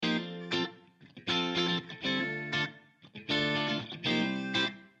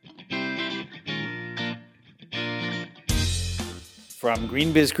From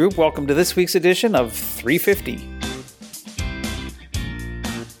GreenBiz Group, welcome to this week's edition of 350.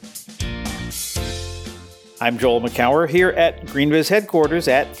 I'm Joel McCower here at GreenBiz headquarters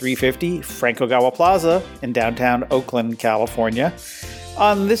at 350 Frank Ogawa Plaza in downtown Oakland, California.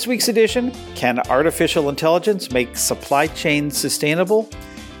 On this week's edition, can artificial intelligence make supply chains sustainable?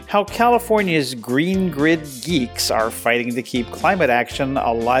 How California's green grid geeks are fighting to keep climate action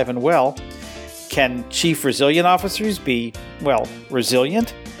alive and well. Can chief resilient officers be,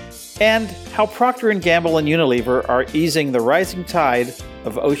 resilient? And how Procter & Gamble and Unilever are easing the rising tide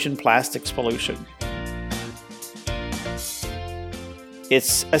of ocean plastics pollution.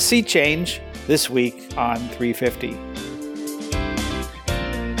 It's a sea change this week on 350.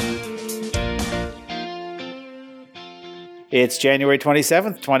 It's January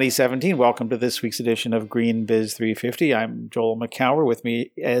 27th, 2017. Welcome to this week's edition of GreenBiz 350. I'm Joel McCower. With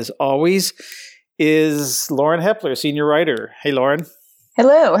me, as always, is Lauren Hepler, senior writer. Hey, Lauren.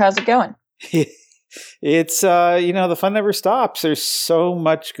 Hello. How's it going? It's, the fun never stops. There's so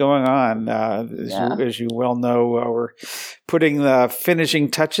much going on. As you well know, we're putting the finishing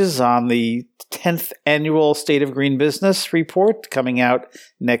touches on the 10th annual State of Green Business report coming out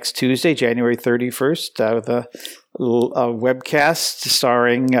next Tuesday, January 31st, with a webcast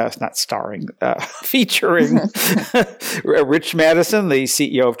featuring Rich Madison, the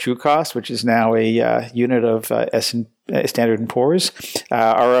CEO of TrueCost, which is now a unit of Standard & Poor's,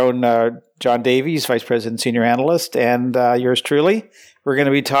 our own John Davies, Vice President, Senior Analyst, and yours truly. We're going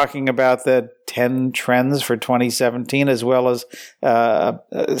to be talking about the 10 trends for 2017, as well as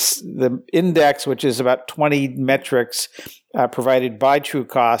the index, which is about 20 metrics provided by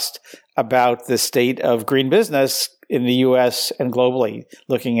TrueCost about the state of green business in the U.S. and globally,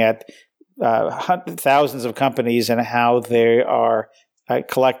 looking at thousands of companies and how they are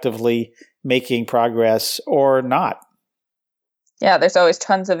collectively making progress or not. Yeah, there's always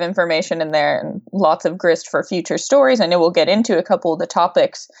tons of information in there and lots of grist for future stories. I know we'll get into a couple of the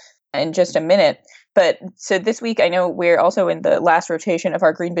topics in just a minute. But so this week, I know we're also in the last rotation of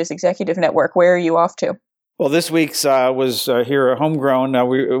our GreenBiz Executive Network. Where are you off to? Well, this week's was here homegrown.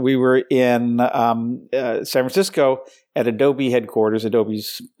 We were in San Francisco at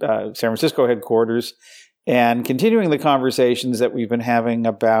Adobe's San Francisco headquarters, and continuing the conversations that we've been having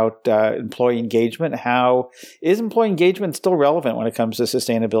about employee engagement. How is employee engagement still relevant when it comes to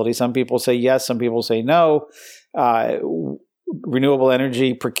sustainability? Some people say yes, some people say no. Renewable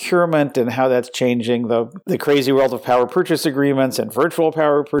energy procurement and how that's changing the crazy world of power purchase agreements and virtual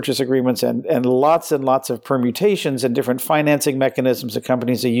power purchase agreements and lots of permutations and different financing mechanisms that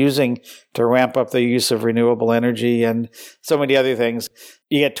companies are using to ramp up the use of renewable energy and so many other things.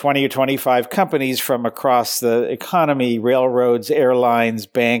 You get 20 or 25 companies from across the economy, railroads, airlines,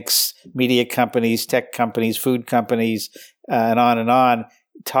 banks, media companies, tech companies, food companies, and on,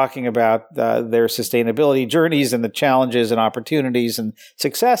 talking about their sustainability journeys and the challenges and opportunities and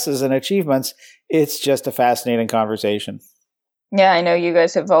successes and achievements. It's just a fascinating conversation. Yeah, I know you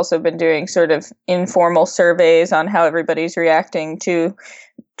guys have also been doing sort of informal surveys on how everybody's reacting to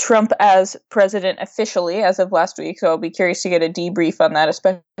Trump as president officially as of last week. So I'll be curious to get a debrief on that,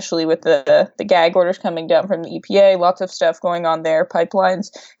 especially with the gag orders coming down from the EPA. Lots of stuff going on there, pipelines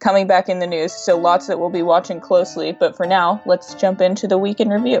coming back in the news. So lots that we'll be watching closely. But for now, let's jump into the week in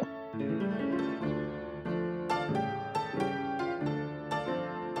review.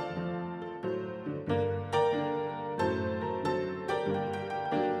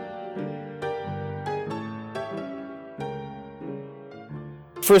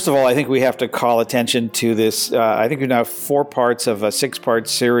 First of all, I think we have to call attention to this. I think we now have 4 parts of a 6-part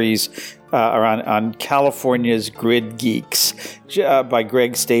series on California's grid geeks by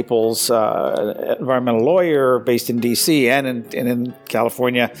Greg Staples, environmental lawyer based in D.C. and in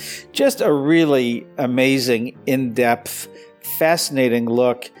California. Just a really amazing, in-depth, fascinating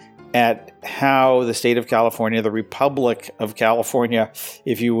look at how the state of California, the Republic of California,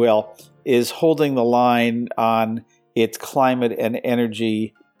 if you will, is holding the line on its climate and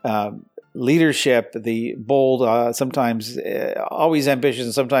energy leadership, the bold, sometimes always ambitious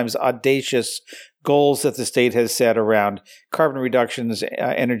and sometimes audacious goals that the state has set around carbon reductions,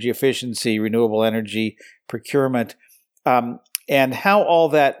 energy efficiency, renewable energy procurement, and how all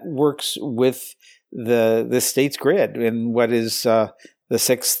that works with the state's grid in what is the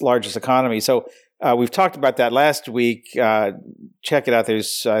 6th largest economy. So we've talked about that last week. Check it out.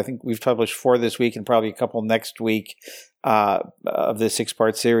 There's, I think we've published 4 this week and probably a couple next week of this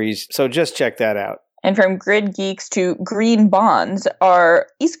 6-part series. So just check that out. And from grid geeks to green bonds, our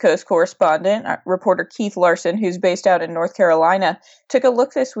East Coast correspondent, reporter Keith Larson, who's based out in North Carolina, took a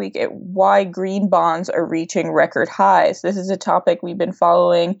look this week at why green bonds are reaching record highs. This is a topic we've been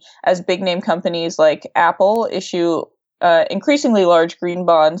following as big name companies like Apple issue increasingly large green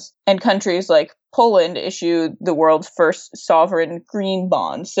bonds, and countries like Poland issue the world's first sovereign green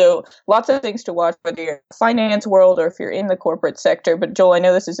bond. So lots of things to watch, whether you're in the finance world or if you're in the corporate sector. But Joel, I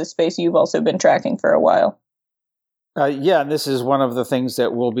know this is a space you've also been tracking for a while. Yeah, and this is one of the things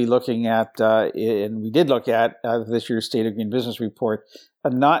that we'll be looking at, and we did look at this year's State of Green Business Report,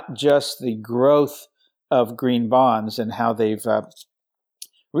 not just the growth of green bonds and how they've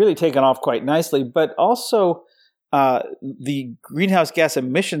really taken off quite nicely, but also the greenhouse gas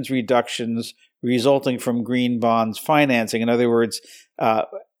emissions reductions resulting from green bonds financing. In other words,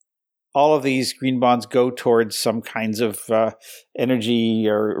 all of these green bonds go towards some kinds of energy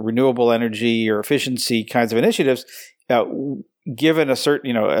or renewable energy or efficiency kinds of initiatives, given a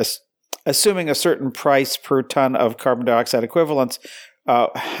certain, assuming a certain price per ton of carbon dioxide equivalents.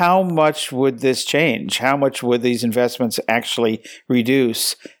 How much would this change? How much would these investments actually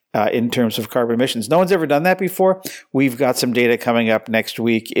reduce in terms of carbon emissions? No one's ever done that before. We've got some data coming up next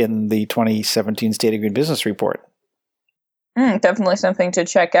week in the 2017 State of Green Business Report. Definitely something to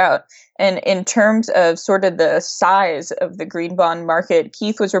check out. And in terms of sort of the size of the green bond market,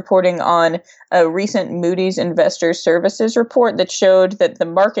 Keith was reporting on a recent Moody's Investor Services report that showed that the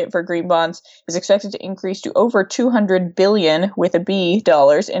market for green bonds is expected to increase to over $200 billion with a B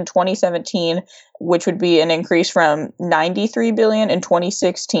dollars in 2017, which would be an increase from $93 billion in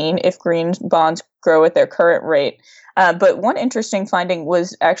 2016 if green bonds grow at their current rate. But one interesting finding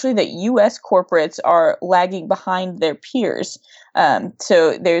was actually that U.S. corporates are lagging behind their peers.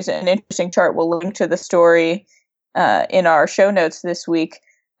 So there's an interesting chart. We'll link to the story in our show notes this week.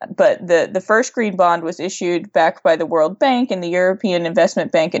 But the first green bond was issued backed by the World Bank and the European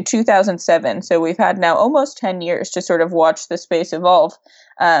Investment Bank in 2007. So we've had now almost 10 years to sort of watch the space evolve.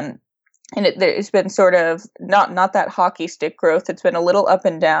 And there's been sort of not that hockey stick growth. It's been a little up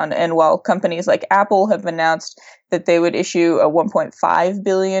and down. And while companies like Apple have announced that they would issue a 1.5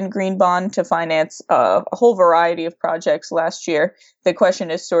 billion green bond to finance a whole variety of projects last year, the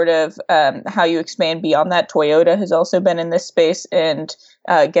question is sort of how you expand beyond that. Toyota has also been in this space and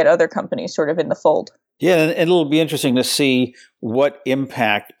get other companies sort of in the fold. Yeah, and it'll be interesting to see what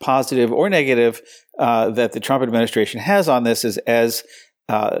impact, positive or negative, that the Trump administration has on this as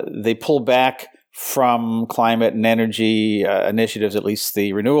they pull back from climate and energy initiatives, at least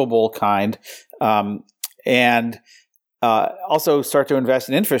the renewable kind, and also start to invest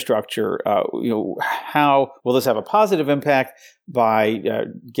in infrastructure. How will this have a positive impact by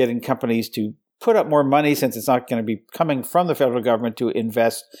getting companies to put up more money, since it's not going to be coming from the federal government, to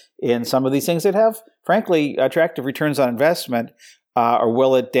invest in some of these things that have, frankly, attractive returns on investment, or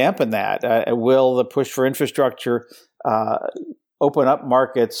will it dampen that? Will the push for infrastructure open up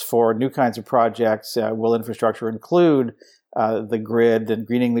markets for new kinds of projects? Will infrastructure include the grid and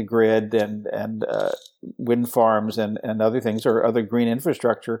greening the grid and wind farms and other things, or other green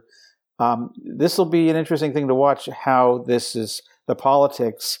infrastructure? This will be an interesting thing to watch, how the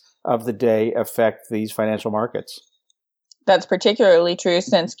politics of the day affect these financial markets. That's particularly true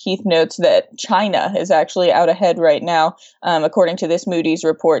since Keith notes that China is actually out ahead right now. According to this Moody's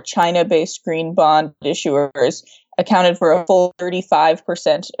report, China-based green bond issuers accounted for a full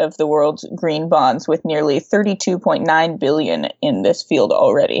 35% of the world's green bonds, with nearly 32.9 billion in this field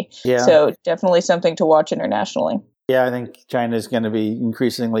already. Yeah. So definitely something to watch internationally. Yeah, I think China is going to be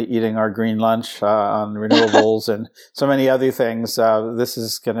increasingly eating our green lunch on renewables and so many other things. This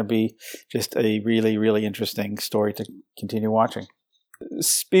is going to be just a really, really interesting story to continue watching.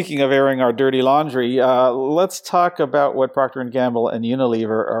 Speaking of airing our dirty laundry, let's talk about what Procter & Gamble and Unilever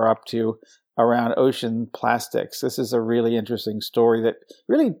are up to around ocean plastics. This is a really interesting story that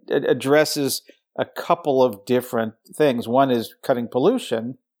really addresses a couple of different things. One is cutting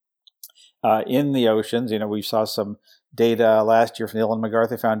pollution in the oceans. We saw some data last year from the Ellen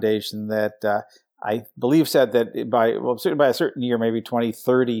MacArthur Foundation that I believe said that certainly by a certain year, maybe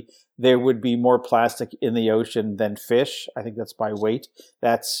 2030, there would be more plastic in the ocean than fish. I think that's by weight.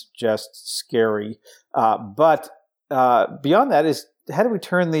 That's just scary. But beyond that is, how do we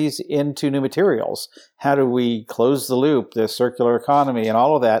turn these into new materials? How do we close the loop, the circular economy, and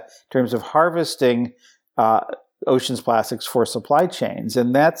all of that in terms of harvesting oceans plastics for supply chains?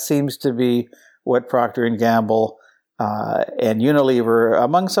 And that seems to be what Procter & Gamble and Unilever,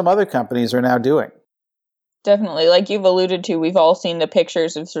 among some other companies, are now doing. Definitely. Like you've alluded to, we've all seen the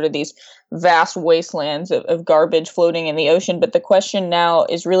pictures of sort of these vast wastelands of garbage floating in the ocean. But the question now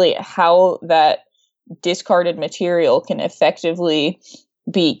is really how that discarded material can effectively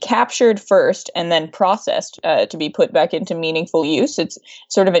be captured first and then processed to be put back into meaningful use. It's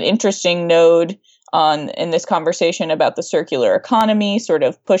sort of an interesting node in this conversation about the circular economy, sort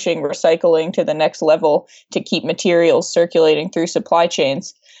of pushing recycling to the next level to keep materials circulating through supply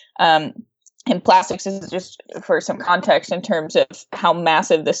chains. And plastics is just for some context in terms of how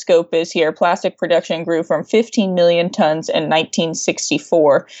massive the scope is here. Plastic production grew from 15 million tons in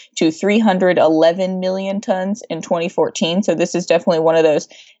 1964 to 311 million tons in 2014. So this is definitely one of those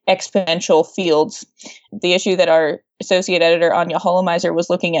exponential fields. The issue that our associate editor, Anya Hollemizer,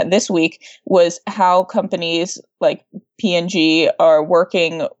 was looking at this week was how companies like P&G are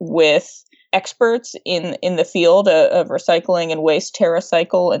working with experts in the field of recycling and waste,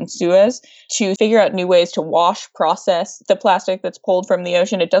 TerraCycle and Suez, to figure out new ways to wash, process the plastic that's pulled from the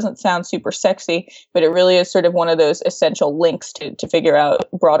ocean. It doesn't sound super sexy, but it really is sort of one of those essential links to figure out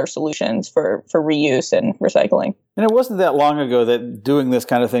broader solutions for reuse and recycling. And it wasn't that long ago that doing this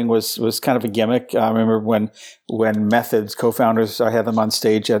kind of thing was kind of a gimmick. I remember when Methods co-founders, I had them on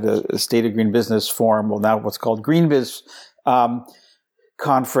stage at a State of Green Business forum, well, now what's called Green Biz,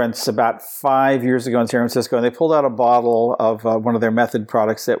 conference about 5 years ago in San Francisco, and they pulled out a bottle of one of their Method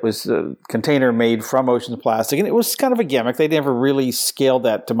products that was a container made from ocean plastic, and it was kind of a gimmick. They never really scaled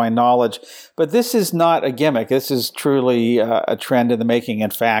that, to my knowledge. But this is not a gimmick. This is truly a trend in the making.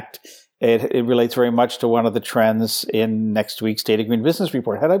 In fact, it relates very much to one of the trends in next week's State of Green Business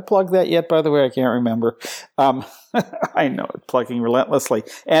Report. Had I plugged that yet, by the way? I can't remember. I know, plugging relentlessly.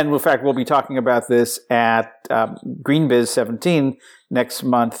 And in fact, we'll be talking about this at Green Biz 17 next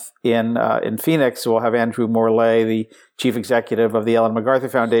month in Phoenix. We'll have Andrew Morley, the chief executive of the Ellen MacArthur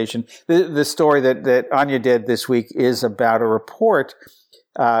Foundation. The story that Anya did this week is about a report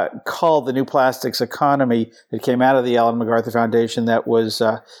called The New Plastics Economy that came out of the Ellen MacArthur Foundation that was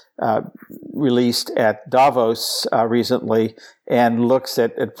released at Davos recently, and looks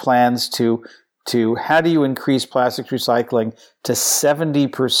at plans to how do you increase plastics recycling to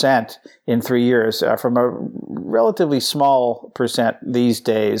 70% in 3 years from a relatively small percent these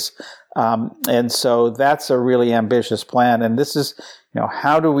days. And so that's a really ambitious plan. And this is,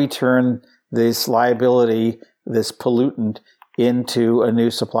 how do we turn this liability, this pollutant, into a new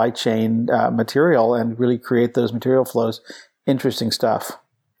supply chain material and really create those material flows? Interesting stuff.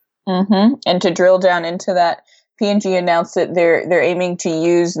 Mm-hmm. And to drill down into that, P&G announced that they're aiming to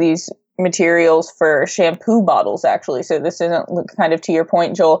use these materials for shampoo bottles, actually. So this isn't, kind of to your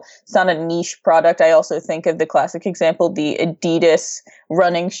point, Joel, it's not a niche product. I also think of the classic example, the Adidas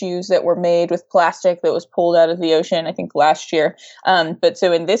running shoes that were made with plastic that was pulled out of the ocean, I think last year. But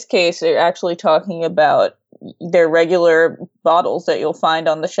so in this case, they're actually talking about their regular bottles that you'll find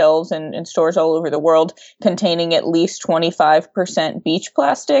on the shelves in stores all over the world containing at least 25% beach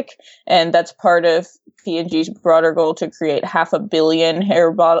plastic. And that's part of P&G's broader goal to create 500 million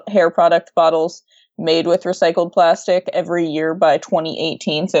hair product bottles made with recycled plastic every year by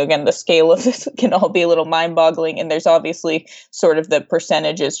 2018. So again, the scale of this can all be a little mind-boggling. And there's obviously sort of the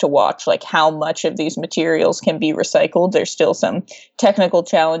percentages to watch, like how much of these materials can be recycled. There's still some technical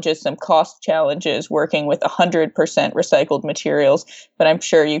challenges, some cost challenges working with 100% recycled materials. But I'm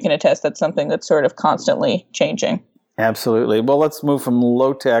sure you can attest that's something that's sort of constantly changing. Absolutely. Well, let's move from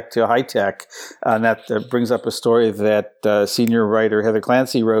low-tech to high-tech. And that brings up a story that senior writer Heather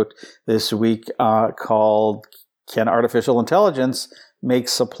Clancy wrote this week called Can Artificial Intelligence Make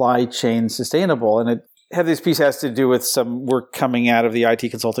Supply Chain Sustainable? And Heather's piece has to do with some work coming out of the IT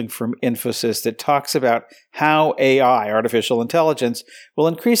consulting firm Infosys that talks about how AI, artificial intelligence, will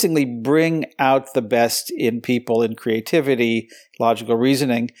increasingly bring out the best in people in creativity, logical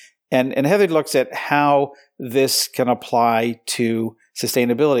reasoning. And Heather looks at how this can apply to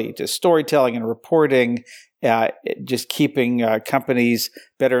sustainability, to storytelling and reporting, just keeping companies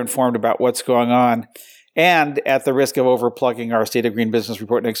better informed about what's going on. And at the risk of overplugging our State of Green Business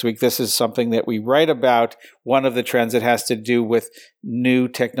Report next week, this is something that we write about. One of the trends that has to do with new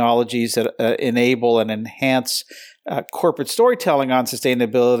technologies that enable and enhance corporate storytelling on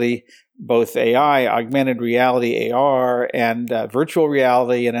sustainability, both AI, augmented reality, AR, and virtual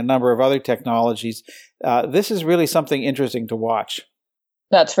reality, and a number of other technologies. This is really something interesting to watch.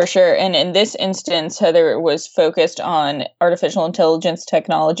 That's for sure. And in this instance, Heather was focused on artificial intelligence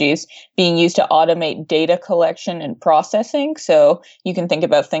technologies being used to automate data collection and processing. So you can think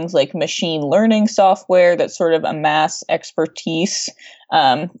about things like machine learning software that sort of amass expertise,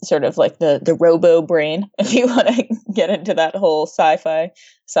 sort of like the robo brain, if you want to get into that whole sci-fi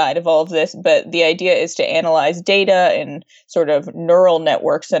side of all of this. But the idea is to analyze data and sort of neural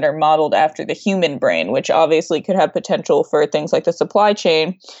networks that are modeled after the human brain, which obviously could have potential for things like the supply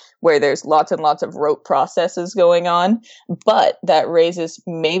chain, where there's lots and lots of rote processes going on. But that raises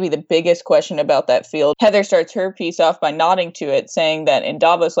maybe the biggest question about that field. Heather starts her piece off by nodding to it, saying that in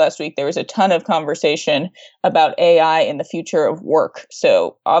Davos last week, there was a ton of conversation about AI and the future of work.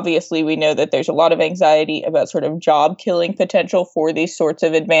 So obviously, we know that there's a lot of anxiety about sort of job killing potential for these sorts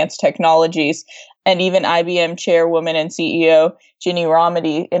of advanced technologies. And even IBM chairwoman and CEO Ginny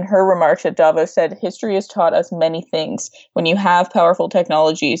Rometty, in her remarks at Davos, said, history has taught us many things. When you have powerful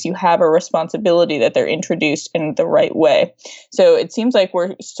technologies, you have a responsibility that they're introduced in the right way. So it seems like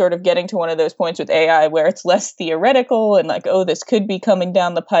we're sort of getting to one of those points with AI where it's less theoretical and like, oh, this could be coming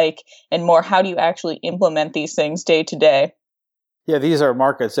down the pike, and more, how do you actually implement these things day to day? Yeah, these are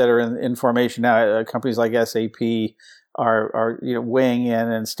markets that are in formation now. Companies like SAP are weighing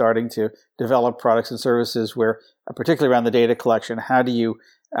in and starting to develop products and services where, particularly around the data collection, how do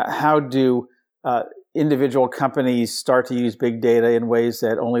individual companies start to use big data in ways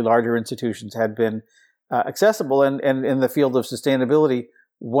that only larger institutions had been accessible? And in the field of sustainability,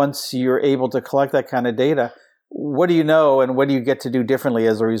 once you're able to collect that kind of data, what do you know and what do you get to do differently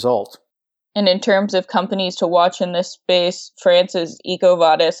as a result? And in terms of companies to watch in this space, France's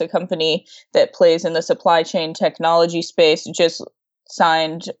EcoVadis, a company that plays in the supply chain technology space, just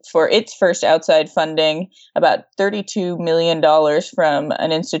signed for its first outside funding about $32 million from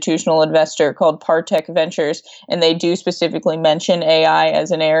an institutional investor called Partech Ventures. And they do specifically mention AI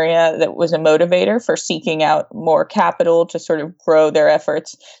as an area that was a motivator for seeking out more capital to sort of grow their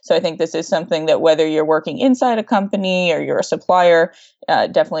efforts. So I think this is something that whether you're working inside a company or you're a supplier,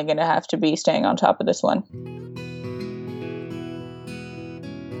 definitely going to have to be staying on top of this one.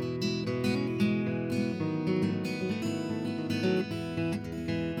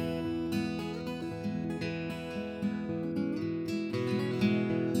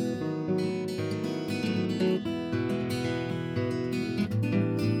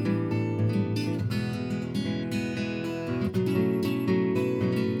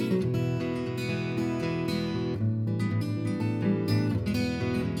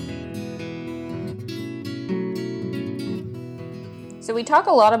 So we talk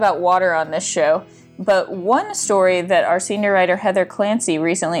a lot about water on this show, but one story that our senior writer Heather Clancy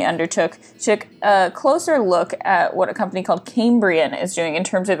recently undertook took a closer look at what a company called Cambrian is doing in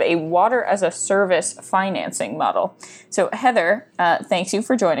terms of a water as a service financing model. So Heather, thanks you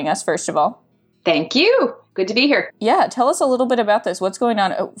for joining us, first of all. Thank you. Good to be here. Yeah, tell us a little bit about this. What's going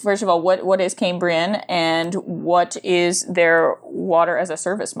on? First of all, what is Cambrian and what is their water as a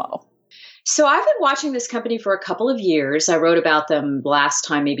service model? So I've been watching this company for a couple of years. I wrote about them last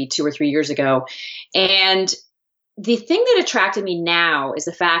time, maybe 2 or 3 years ago. And the thing that attracted me now is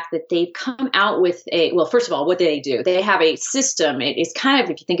the fact that they've come out with first of all, what do they do? They have a system. It's kind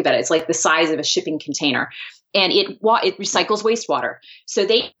of, if you think about it, it's like the size of a shipping container. And it recycles wastewater. So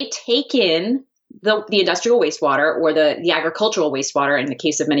they take in the industrial wastewater or the agricultural wastewater in the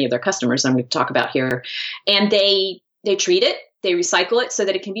case of many of their customers I'm going to talk about here. And they treat it. They recycle it so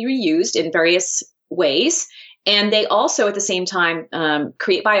that it can be reused in various ways. And they also, at the same time,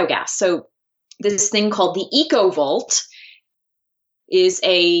 create biogas. So this thing called the EcoVolt is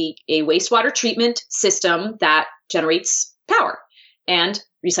a wastewater treatment system that generates power and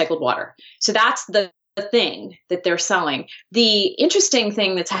recycled water. So that's the thing that they're selling. The interesting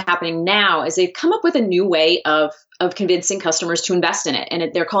thing that's happening now is they've come up with a new way of convincing customers to invest in it.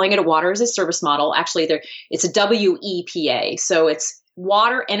 And they're calling it a water as a service model. Actually, it's a WEPA. So it's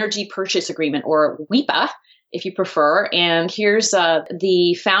Water Energy Purchase Agreement, or WEPA, if you prefer. And here's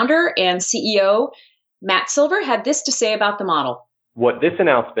the founder and CEO, Matt Silver, had this to say about the model. What this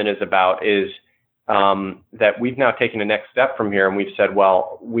announcement is about is that we've now taken the next step from here, and we've said,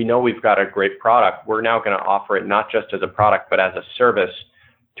 well, we know we've got a great product. We're now going to offer it not just as a product, but as a service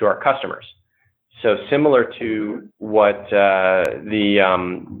to our customers. So similar to what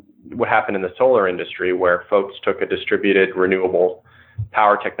happened in the solar industry, where folks took a distributed renewable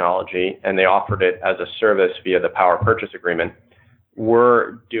power technology and they offered it as a service via the power purchase agreement,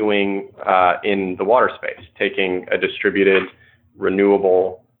 we're doing in the water space, taking a distributed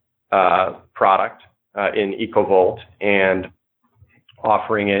renewable product in EcoVolt and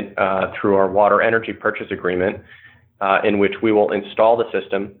offering it through our water energy purchase agreement, in which we will install the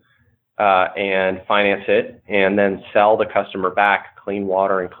system and finance it, and then sell the customer back clean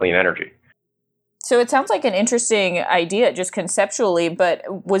water and clean energy. So it sounds like an interesting idea just conceptually,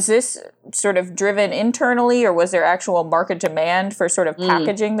 but was this sort of driven internally, or was there actual market demand for sort of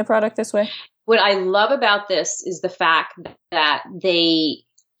packaging the product this way? What I love about this is the fact that they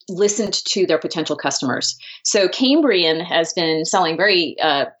listened to their potential customers. So Cambrian has been selling very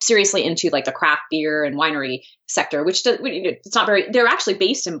seriously into like the craft beer and winery sector, which it's not very, they're actually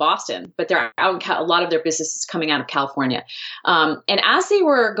based in Boston, but they're out, a lot of their business is coming out of California. And as they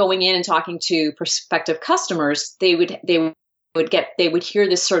were going in and talking to prospective customers, they would hear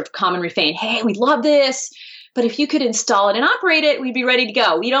this sort of common refrain, hey, we love this, but if you could install it and operate it, we'd be ready to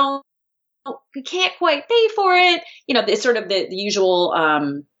go. We can't quite pay for it. It's sort of the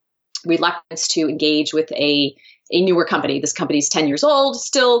usual reluctance to engage with a newer company. This company's 10 years old,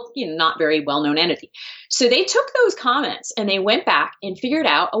 still, not very well-known entity. So they took those comments and they went back and figured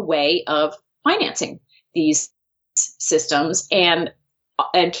out a way of financing these systems and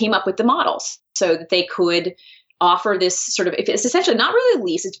came up with the models so that they could offer this sort of, it's essentially not really a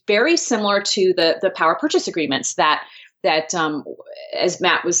lease. It's very similar to the power purchase agreements that as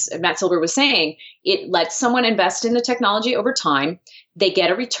Matt Silver was saying, it lets someone invest in the technology over time. They get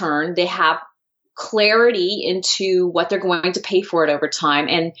a return. They have clarity into what they're going to pay for it over time,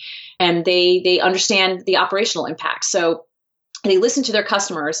 and they understand the operational impact. So they listen to their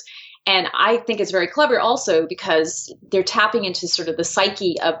customers, and I think it's very clever also because they're tapping into sort of the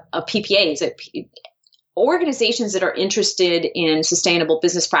psyche of PPAs. Organizations that are interested in sustainable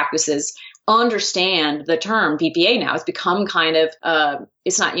business practices understand the term PPA now. It's become kind of,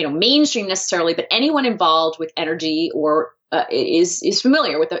 it's not, mainstream necessarily, but anyone involved with energy or is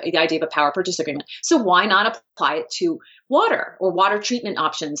familiar with the idea of a power purchase agreement. So why not apply it to water or water treatment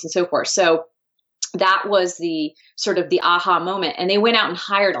options and so forth? So that was the sort of the aha moment. And they went out and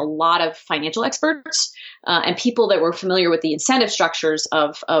hired a lot of financial experts and people that were familiar with the incentive structures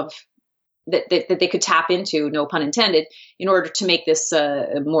of that they could tap into, no pun intended, in order to make this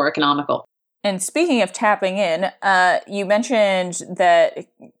more economical. And speaking of tapping in, you mentioned that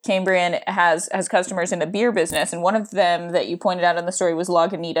Cambrian has customers in the beer business, and one of them that you pointed out in the story was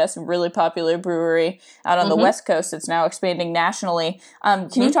Lagunitas, a really popular brewery out on the West Coast that's now expanding nationally. Can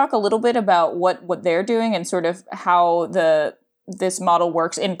you talk a little bit about what they're doing and sort of how this model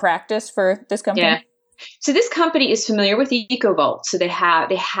works in practice for this company? Yeah. So this company is familiar with EcoVault. So they had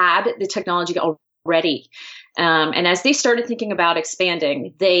the technology already. And as they started thinking about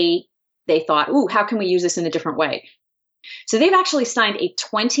expanding, they thought, how can we use this in a different way? So they've actually signed a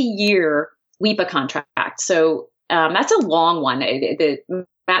 20-year WIPA contract. So that's a long one.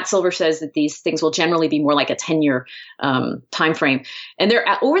 Matt Silver says that these things will generally be more like a 10-year time frame. And they're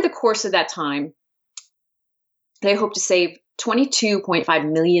over the course of that time, they hope to save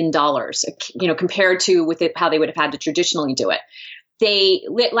 $22.5 million, compared to how they would have had to traditionally do it.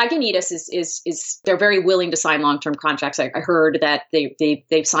 Lagunitas is they're very willing to sign long-term contracts. I heard that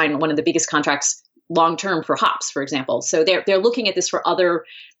they've signed one of the biggest contracts long-term for hops, for example. So they're looking at this for other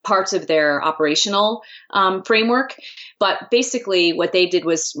parts of their operational framework. But basically what they did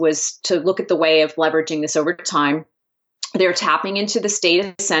was to look at the way of leveraging this over time. They're tapping into the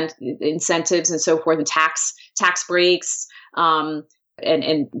state incentives and so forth, and tax breaks.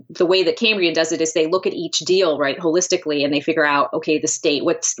 And the way that Cambrian does it is they look at each deal, right, holistically, and they figure out, okay, the state,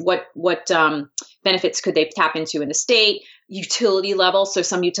 what benefits could they tap into in the state, utility level. So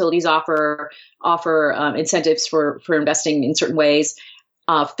some utilities offer incentives for investing in certain ways.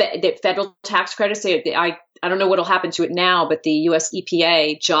 The federal tax credits. I don't know what'll happen to it now, but the U.S.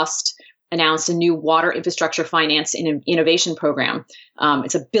 EPA just announced a new water infrastructure finance and innovation program.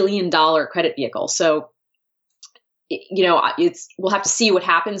 It's $1 billion credit vehicle. So we'll have to see what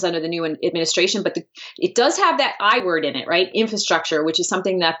happens under the new administration, but it does have that I word in it, right? Infrastructure, which is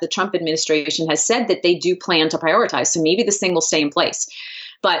something that the Trump administration has said that they do plan to prioritize. So maybe this thing will stay in place.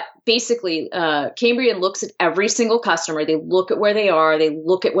 But basically, Cambrian looks at every single customer. They look at where they are. They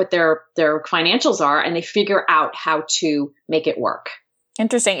look at what their financials are, and they figure out how to make it work.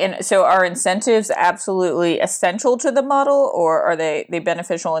 Interesting. And so are incentives absolutely essential to the model, or are they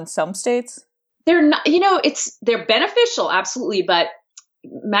beneficial in some states? They're not, they're beneficial, absolutely, but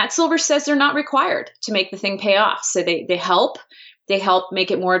Matt Silver says they're not required to make the thing pay off. So they help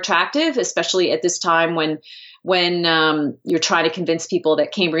make it more attractive, especially at this time when you're trying to convince people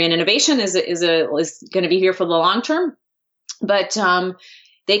that Cambrian innovation is going to be here for the long term. But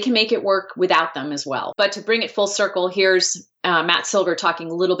they can make it work without them as well. But to bring it full circle, here's Matt Silver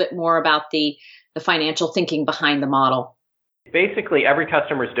talking a little bit more about the financial thinking behind the model. Basically, every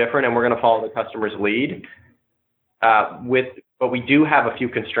customer is different, and we're going to follow the customer's lead. But we do have a few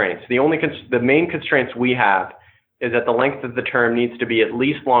constraints. The main constraints we have is that the length of the term needs to be at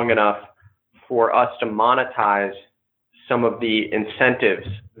least long enough for us to monetize some of the incentives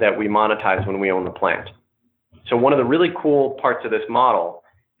that we monetize when we own the plant. So one of the really cool parts of this model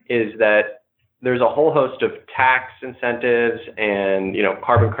is that there's a whole host of tax incentives and,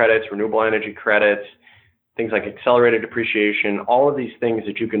 carbon credits, renewable energy credits, things like accelerated depreciation, all of these things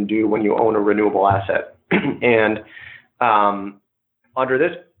that you can do when you own a renewable asset. And under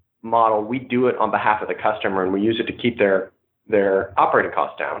this model, we do it on behalf of the customer, and we use it to keep their operating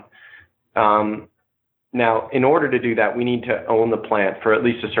costs down. Now, in order to do that, we need to own the plant for at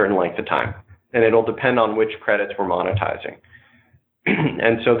least a certain length of time, and it'll depend on which credits we're monetizing.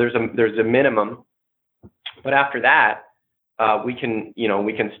 And so there's a minimum, but after that, we can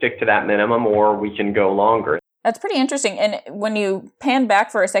stick to that minimum, or we can go longer. That's pretty interesting. And when you pan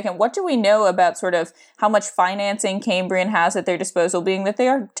back for a second, what do we know about sort of how much financing Cambrian has at their disposal, being that they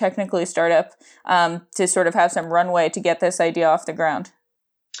are technically a startup, to sort of have some runway to get this idea off the ground?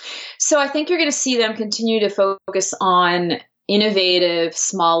 So I think you're going to see them continue to focus on innovative,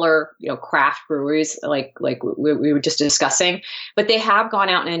 smaller, craft breweries like we were just discussing. But they have gone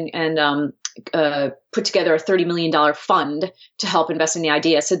out and put together a $30 million fund to help invest in the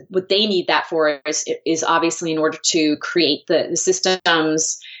idea. So what they need that for is obviously in order to create the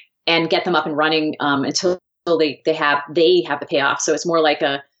systems and get them up and running until they have the payoff. So it's more like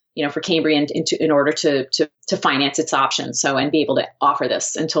for Cambrian in order to finance its options. So, and be able to offer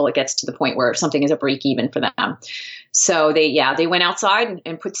this until it gets to the point where something is a break even for them. So they went outside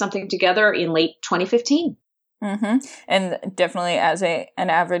and put something together in late 2015. Mm-hmm. And definitely as an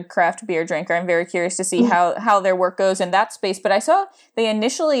avid craft beer drinker, I'm very curious to see how their work goes in that space. But I saw they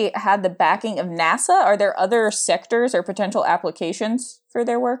initially had the backing of NASA. Are there other sectors or potential applications for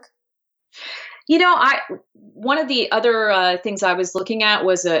their work? One of the other things I was looking at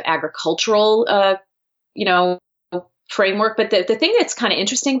was an agricultural, framework. But the thing that's kind of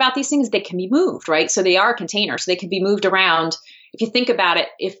interesting about these things, they can be moved, right? So they are a container, so they can be moved around. If you think about it,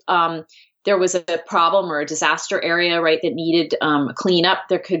 if there was a problem or a disaster area, right, that needed cleanup,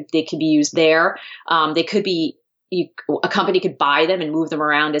 they could be used there. A company could buy them and move them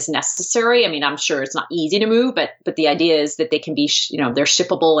around as necessary. I mean, I'm sure it's not easy to move, but the idea is that they can be, they're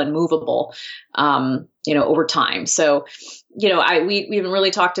shippable and movable, over time. So, we haven't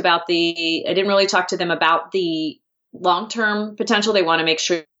really talked about I didn't really talk to them about the long-term potential. They want to make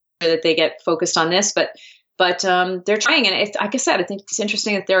sure that they get focused on this, but they're trying. And like I said, I think it's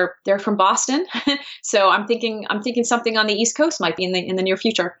interesting that they're from Boston. So I'm thinking something on the East Coast might be in the near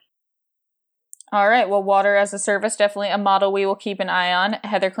future. All right. Well, water as a service, definitely a model we will keep an eye on.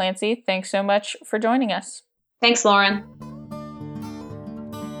 Heather Clancy, thanks so much for joining us. Thanks, Lauren.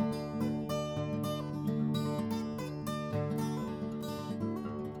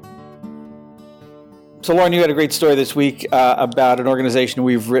 So, Lauren, you had a great story this week about an organization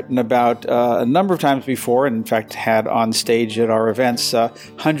we've written about a number of times before, and in fact had on stage at our events.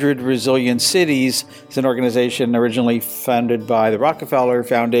 100 Resilient Cities is an organization originally founded by the Rockefeller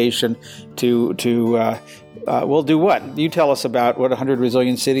Foundation to well, do what? You tell us about what 100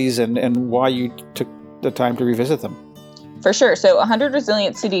 Resilient Cities and why you took the time to revisit them. For sure. So 100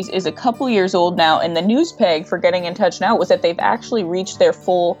 Resilient Cities is a couple years old now, and the news peg for getting in touch now was that they've actually reached their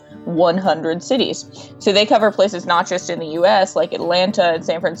full 100 cities. So they cover places not just in the US like Atlanta and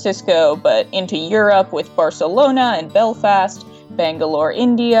San Francisco, but into Europe with Barcelona and Belfast, Bangalore,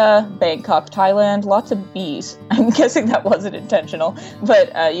 India, Bangkok, Thailand, lots of B's. I'm guessing that wasn't intentional,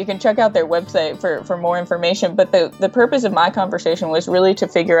 but you can check out their website for more information. But the purpose of my conversation was really to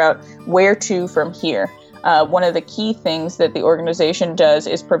figure out where to from here. One of the key things that the organization does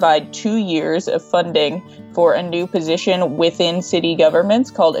is provide 2 years of funding for a new position within city governments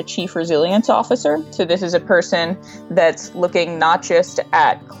called a Chief Resilience Officer. So this is a person that's looking not just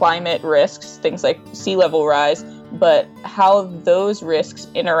at climate risks, things like sea level rise, but how those risks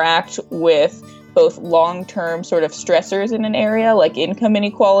interact with both long-term sort of stressors in an area like income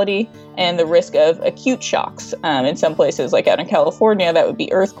inequality and the risk of acute shocks. In some places, like out in California, that would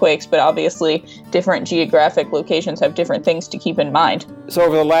be earthquakes, but obviously different geographic locations have different things to keep in mind. So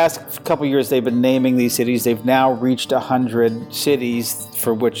over the last couple of years, they've been naming these cities. They've now reached 100 cities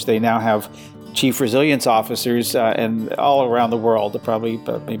for which they now have chief resilience officers and all around the world, probably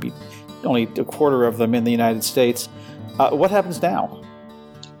maybe only a quarter of them in the United States. What happens now?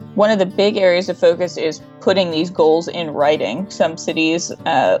 One of the big areas of focus is putting these goals in writing. Some cities,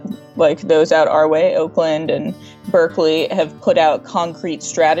 like those out our way, Oakland and Berkeley, have put out concrete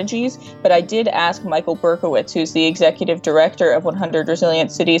strategies. But I did ask Michael Berkowitz, who's the executive director of 100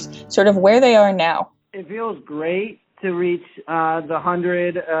 Resilient Cities, sort of where they are now. It feels great to reach the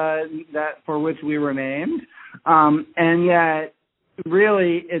 100 that for which we were named. And yet,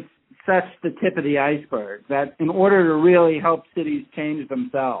 really, it's such the tip of the iceberg that in order to really help cities change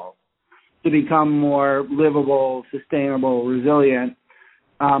themselves to become more livable, sustainable, resilient,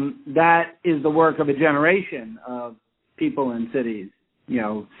 that is the work of a generation of people in cities,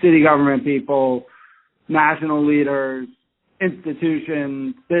 city government people, national leaders,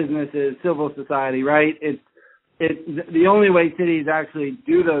 institutions, businesses, civil society, right? The only way cities actually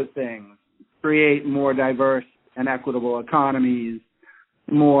do those things, create more diverse and equitable economies,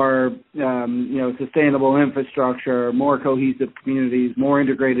 more, sustainable infrastructure, more cohesive communities, more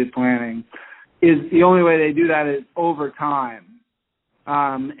integrated planning, is the only way they do that is over time.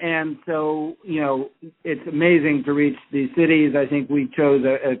 And so, it's amazing to reach these cities. I think we chose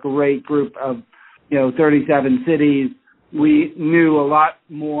a great group of, 37 cities. We knew a lot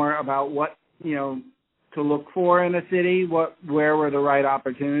more about what, to look for in a city, where were the right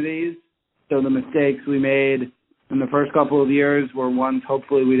opportunities. So the mistakes we made in the first couple of years were ones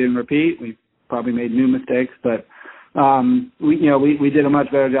hopefully we didn't repeat. We probably made new mistakes, but we did a much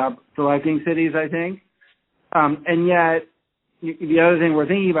better job selecting cities, I think. And yet, the other thing we're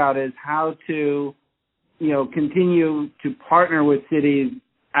thinking about is how to, continue to partner with cities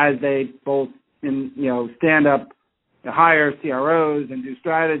as they both, stand up to hire CROs and do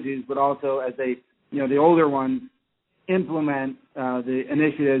strategies, but also as they, the older ones implement the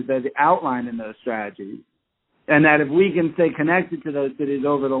initiatives that they outline in those strategies. And that if we can stay connected to those cities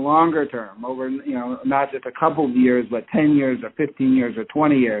over the longer term, over, not just a couple of years, but 10 years or 15 years or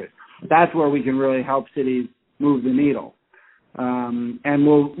 20 years, that's where we can really help cities move the needle. And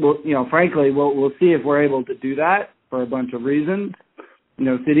we'll frankly, we'll see if we're able to do that for a bunch of reasons.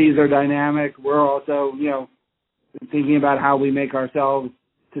 Cities are dynamic. We're also, thinking about how we make ourselves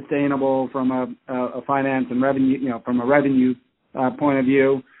sustainable from a finance and revenue, from a revenue point of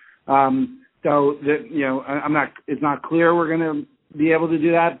view. So that, it's not clear we're going to be able to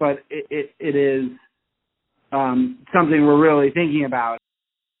do that, but it is something we're really thinking about.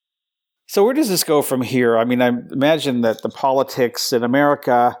 So where does this go from here? I mean, I imagine that the politics in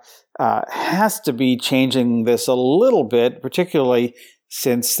America has to be changing this a little bit, particularly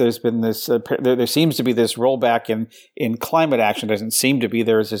since there's been this, there seems to be this rollback in climate action. There doesn't seem to be.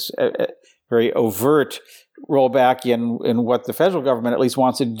 There's this very overt rollback in what the federal government at least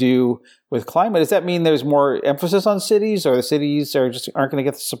wants to do with climate. Does that mean there's more emphasis on cities, or the cities aren't going to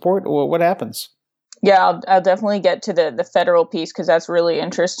get the support? Or what happens? Yeah, I'll definitely get to the federal piece because that's really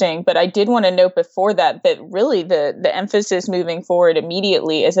interesting. But I did want to note before that really the emphasis moving forward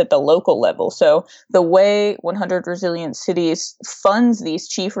immediately is at the local level. So the way 100 Resilient Cities funds these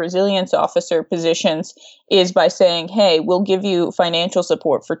chief resilience officer positions is by saying, hey, we'll give you financial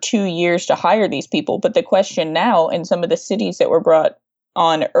support for 2 years to hire these people. But the question now in some of the cities that were brought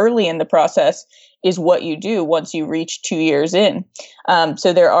on early in the process is what you do once you reach 2 years in.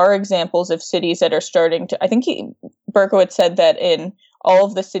 So there are examples of cities that are starting to, I think Berkowitz said that in all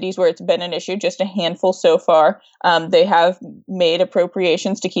of the cities where it's been an issue, just a handful so far, they have made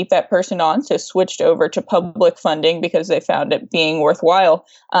appropriations to keep that person on, so switched over to public funding because they found it being worthwhile.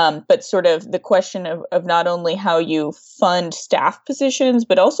 But sort of the question of not only how you fund staff positions,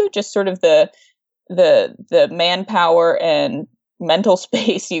 but also just sort of the manpower and mental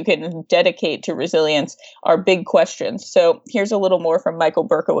space you can dedicate to resilience are big questions. So here's a little more from Michael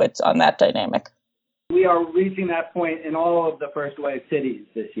Berkowitz on that dynamic. We are reaching that point in all of the first wave cities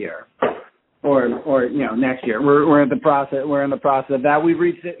this year, or next year. We're in the process. We're in the process of that. We've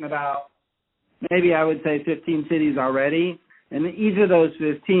reached it in about, maybe I would say 15 cities already, and in each of those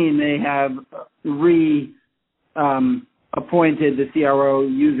 15 they have appointed the CRO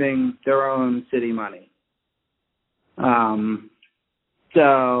using their own city money.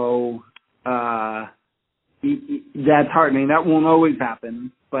 So that's heartening. That won't always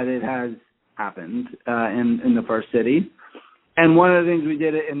happen, but it has happened in the first city. And one of the things we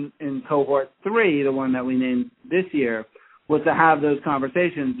did in cohort 3, the one that we named this year, was to have those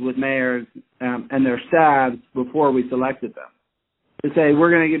conversations with mayors and their staffs before we selected them. To say, we're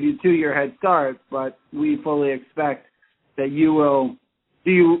going to give you 2-year head start, but we fully expect that you will.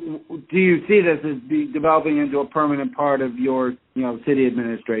 Do you see this as developing into a permanent part of your city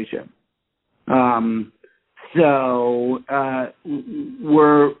administration? So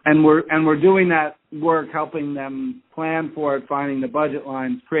we're doing that work, helping them plan for it, finding the budget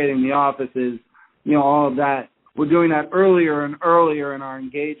lines, creating the offices, all of that. We're doing that earlier and earlier in our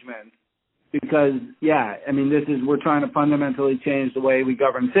engagement because, we're trying to fundamentally change the way we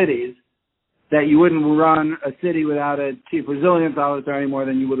govern cities. That you wouldn't run a city without a chief resilience officer any more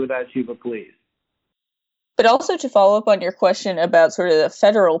than you would without a chief of police. But also to follow up on your question about sort of the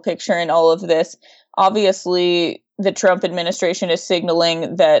federal picture in all of this, obviously the Trump administration is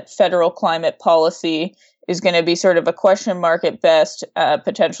signaling that federal climate policy is going to be sort of a question mark at best,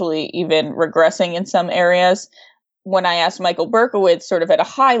 potentially even regressing in some areas. when I asked Michael Berkowitz sort of at a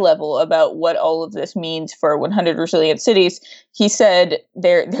high level about what all of this means for 100 resilient cities, he said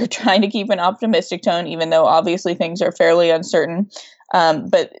they're trying to keep an optimistic tone, even though obviously things are fairly uncertain.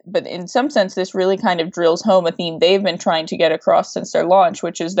 But in some sense, this really kind of drills home a theme they've been trying to get across since their launch,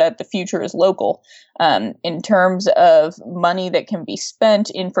 which is that the future is local. In terms of money that can be spent,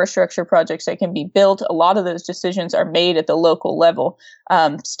 infrastructure projects that can be built, a lot of those decisions are made at the local level.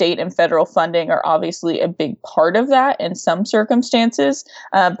 State and federal funding are obviously a big part of that in some circumstances.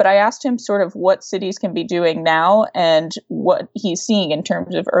 But I asked him sort of what cities can be doing now and what he's seeing in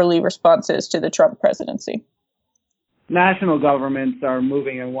terms of early responses to the Trump presidency. National governments are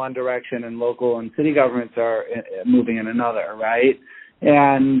moving in one direction and local and city governments are moving in another, right?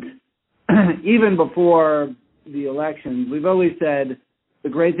 And even before the elections, we've always said the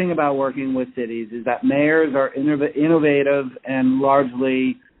great thing about working with cities is that mayors are innovative and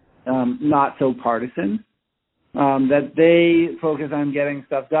largely not so partisan, that they focus on getting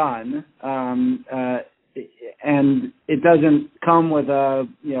stuff done, and it doesn't come with a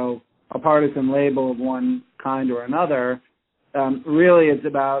partisan label of one kind or another. Really, it's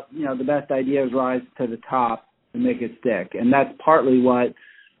about, the best ideas rise to the top and make it stick. And that's partly what,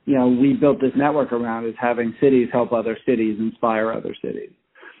 we built this network around, is having cities help other cities, inspire other cities.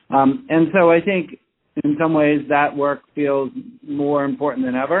 And so I think in some ways that work feels more important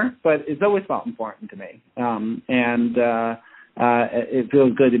than ever, but it's always felt important to me. It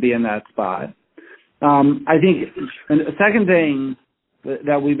feels good to be in that spot. I think a second thing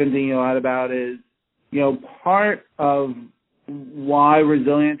that we've been thinking a lot about is, part of why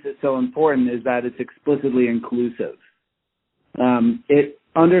resilience is so important is that it's explicitly inclusive. It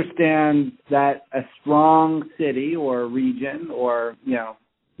understands that a strong city or region, or,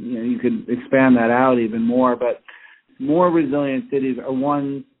 you could expand that out even more, but more resilient cities are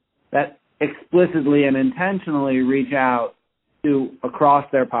ones that explicitly and intentionally reach out to across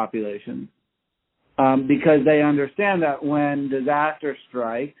their population, because they understand that when disaster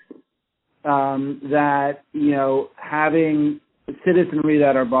strikes, that, having citizenry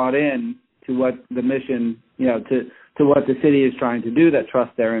that are bought in to what the mission, to what the city is trying to do, that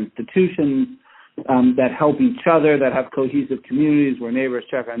trust their institutions, that help each other, that have cohesive communities where neighbors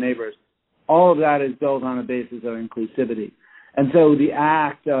check on neighbors, all of that is built on a basis of inclusivity. And so the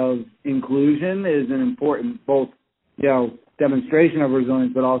act of inclusion is an important, both, demonstration of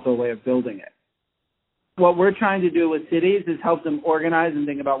resilience, but also a way of building it. What we're trying to do with cities is help them organize and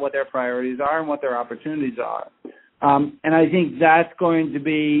think about what their priorities are and what their opportunities are. And I think that's going to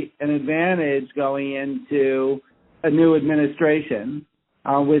be an advantage going into a new administration,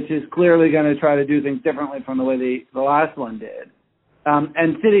 which is clearly going to try to do things differently from the way the last one did.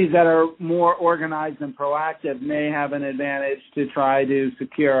 And cities that are more organized and proactive may have an advantage to try to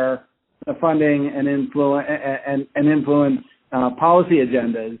secure the funding and influence policy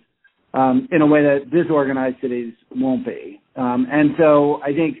agendas in a way that disorganized cities won't be. And so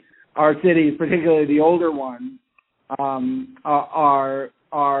I think our cities, particularly the older ones, are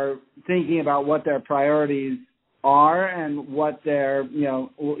thinking about what their priorities are and what their,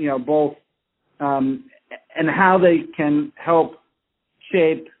 both, and how they can help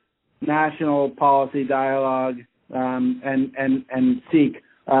shape national policy dialogue, and seek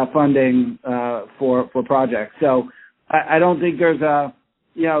funding for projects. So I don't think there's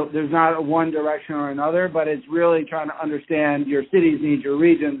there's not a one direction or another, but it's really trying to understand your city's needs, your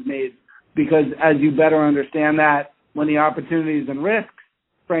region's needs, because as you better understand that, when the opportunities and risks,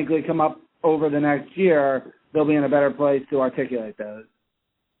 frankly, come up over the next year, they'll be in a better place to articulate those.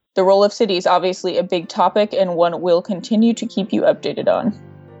 The role of cities, obviously a big topic and one we'll continue to keep you updated on.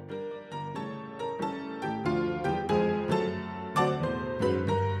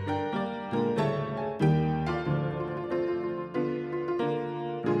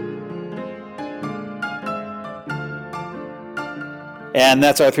 And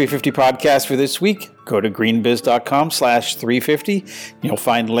that's our 350 podcast for this week. Go to greenbiz.com/350. You'll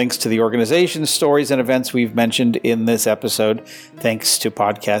find links to the organizations, stories, and events we've mentioned in this episode. Thanks to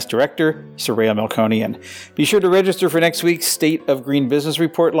podcast director, Soraya Melkonian. Be sure to register for next week's State of Green Business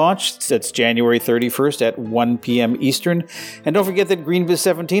Report launch. That's January 31st at 1 p.m. Eastern. And don't forget that Green Biz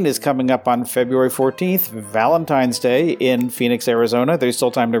 17 is coming up on February 14th, Valentine's Day in Phoenix, Arizona. There's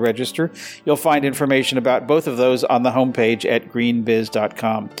still time to register. You'll find information about both of those on the homepage at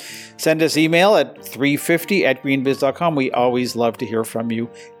greenbiz.com. Send us email at 350@greenbiz.com. We always love to hear from you.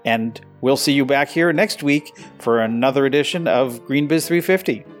 And we'll see you back here next week for another edition of Green Biz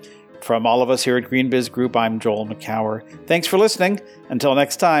 350. From all of us here at Green Biz Group, I'm Joel McCower. Thanks for listening. Until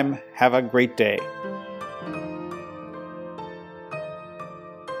next time, have a great day.